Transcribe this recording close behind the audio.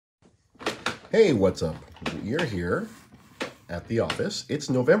Hey, what's up? You're here at the office. It's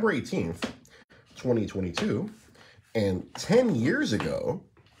November 18th, 2022, and 10 years ago,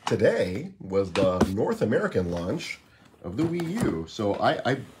 today was the North American launch of the Wii U. So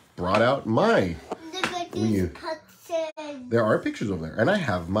I brought out my Wii U. There are pictures over there, and I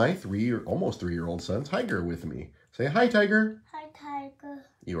have my almost 3-year-old son, Tiger, with me. Say hi, Tiger. Hi, Tiger.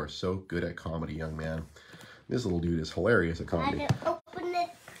 You are so good at comedy, young man. This little dude is hilarious at comedy.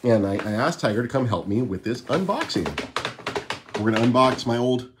 And I asked Tiger to come help me with this unboxing. We're going to unbox my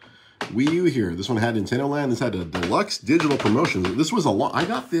old Wii U here. This one had Nintendo Land. This had a deluxe digital promotion. This was I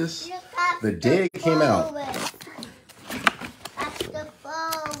got this the day it came out.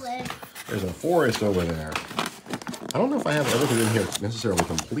 There's a forest over there. I don't know if I have everything in here necessarily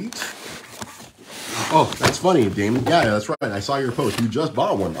complete. Oh, that's funny, Damon. Yeah, that's right. I saw your post. You just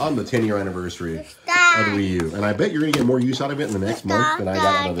bought one on the 10-year anniversary of the Wii U. And I bet you're going to get more use out of it in the next month than I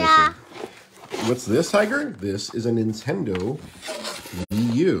got out of this one. What's this, Tiger? This is a Nintendo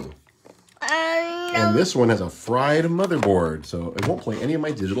Wii U. And this one has a fried motherboard, so it won't play any of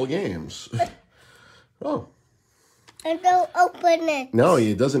my digital games. Oh. And don't open it. No,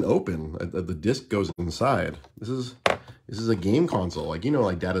 it doesn't open. The disc goes inside. This is a game console, like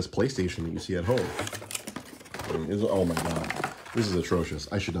Dada's PlayStation that you see at home. Oh my god, this is atrocious.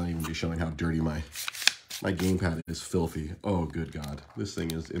 I should not even be showing how dirty my gamepad is. Filthy. Oh good god, this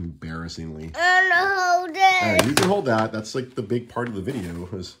thing is embarrassingly. Hold it. All right, you can hold that. That's like the big part of the video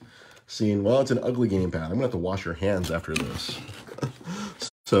is seeing. Well, it's an ugly gamepad. I'm gonna have to wash your hands after this.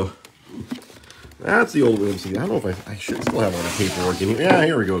 So. That's the old Wii. I don't know if I should still have all the paperwork in here. Yeah,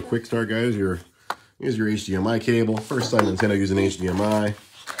 here we go. Quick start, guys. Here's your HDMI cable. First time Nintendo using HDMI.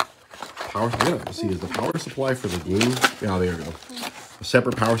 Power. Yeah, see, is the power supply for the game? Yeah, there you go. A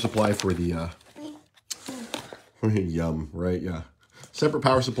separate power supply for the. Yum, right? Yeah. Separate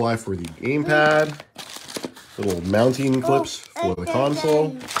power supply for the gamepad. Little mounting clips for the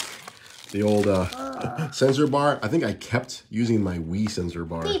console. The old sensor bar. I think I kept using my Wii sensor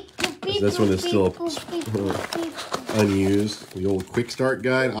bar. This one is still unused. The old quick start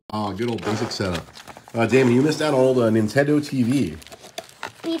guide. Ah, good old basic setup. Damon, you missed out on all the Nintendo TV.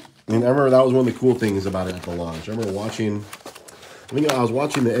 And I remember that was one of the cool things about it at the launch. I remember watching, I was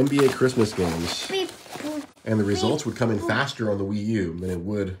watching the NBA Christmas games, and the results would come in faster on the Wii U than it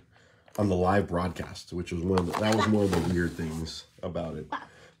would on the live broadcast, which was one of the weird things about it.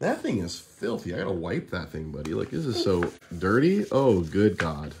 That thing is filthy. I gotta wipe that thing, buddy. Like, this is so dirty. Oh, good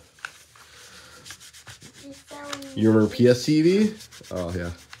God. You remember PS TV? Oh,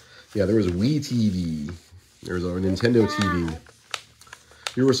 yeah. Yeah, there was a Wii TV. There was a Nintendo TV.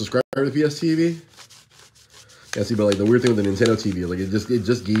 You were a subscriber to the PS TV? Yeah, see, but like the weird thing with the Nintendo TV, like it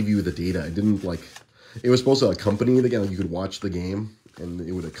just gave you the data. It didn't like, it was supposed to accompany the game. Like you could watch the game and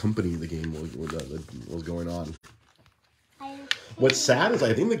it would accompany the game what was going on. What's sad is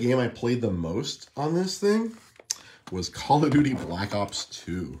I think the game I played the most on this thing was Call of Duty Black Ops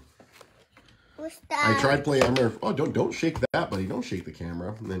 2. I tried playing. I remember. Oh, don't shake that, buddy. Don't shake the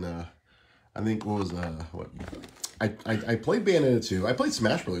camera. And then I think what was I played Bayonetta 2. I played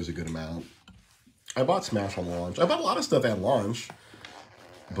Smash Brothers a good amount. I bought Smash on launch. I bought a lot of stuff at launch,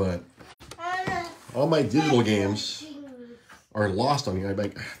 but all my digital games are lost on me. I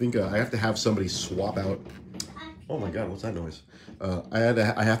think I have to have somebody swap out. Oh my god, what's that noise? I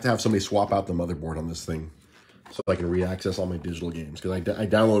have to have somebody swap out the motherboard on this thing so I can re-access all my digital games because I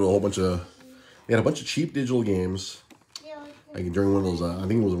downloaded a whole bunch of. They had a bunch of cheap digital games. Like during one of those, I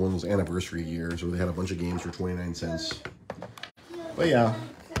think it was one of those anniversary years where they had a bunch of games for 29 cents. But yeah,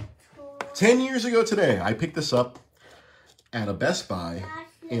 10 years ago today, I picked this up at a Best Buy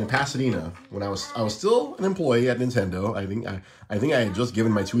in Pasadena when I was still an employee at Nintendo. I think I had just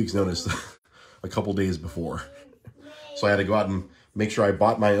given my 2 weeks notice a couple days before, so I had to go out and make sure I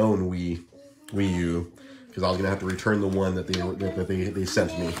bought my own Wii U because I was gonna have to return the one that they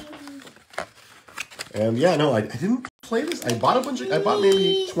sent me. And yeah, no, I didn't play this. I bought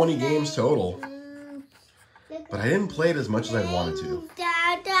maybe 20 games total, but I didn't play it as much as I wanted to.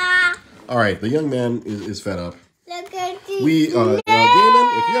 All right, the young man is fed up. Damon, if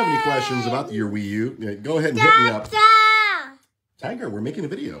you have any questions about your Wii U, go ahead and hit me up. Tiger, we're making a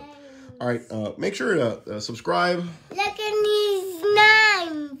video. All right, make sure to subscribe. Look at these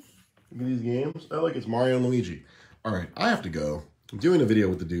names. Look at these games. I like it's Mario and Luigi. All right, I have to go. Doing a video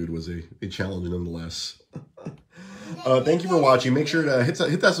with the dude was a challenge nonetheless. Thank you for watching. Make sure to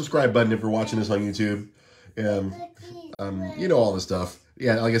hit that subscribe button if you're watching this on YouTube. You know all this stuff.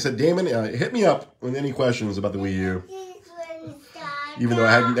 Yeah, like I said, Damon, hit me up with any questions about the Wii U. Even though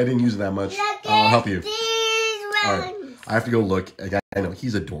I didn't use it that much, I'll help you. All right, I have to go look. I know,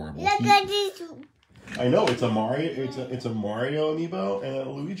 he's adorable. Look at this. I know, it's a Mario, it's a Mario amiibo and a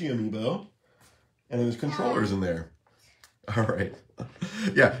Luigi amiibo. And there's controllers in there. All right.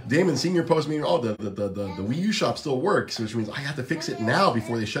 Yeah, Damon, senior post meeting. Oh, the Wii U shop still works, which means I have to fix it now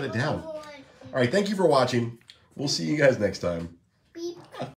before they shut it down. All right, thank you for watching. We'll see you guys next time.